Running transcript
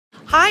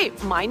Hi,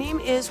 my name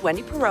is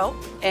Wendy Pero,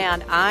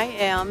 and I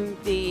am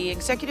the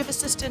Executive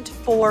Assistant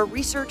for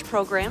Research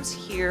Programs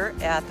here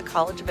at the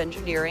College of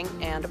Engineering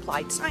and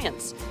Applied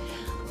Science.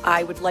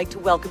 I would like to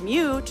welcome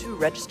you to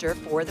register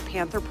for the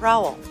Panther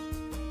Prowl.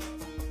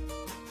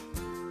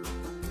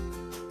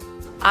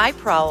 I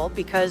prowl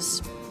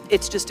because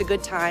it's just a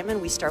good time,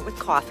 and we start with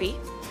coffee,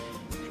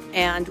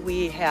 and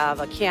we have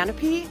a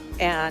canopy,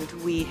 and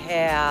we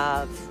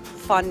have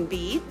fun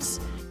beads.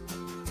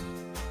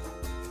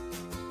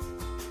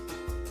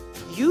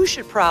 You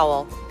should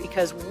prowl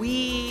because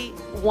we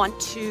want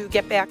to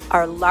get back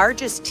our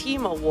largest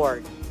team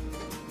award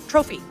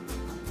trophy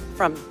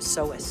from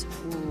SOAS.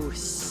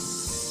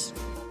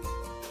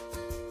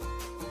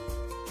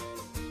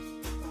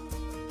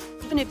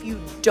 Even if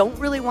you don't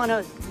really want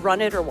to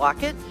run it or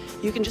walk it,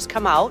 you can just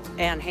come out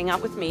and hang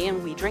out with me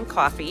and we drink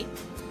coffee.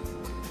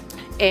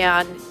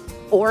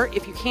 Or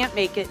if you can't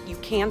make it, you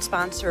can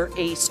sponsor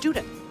a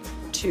student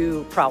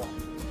to prowl.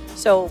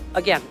 So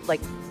again,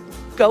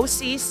 go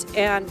cease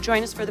and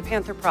join us for the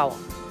Panther Prowl.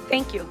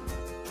 Thank you.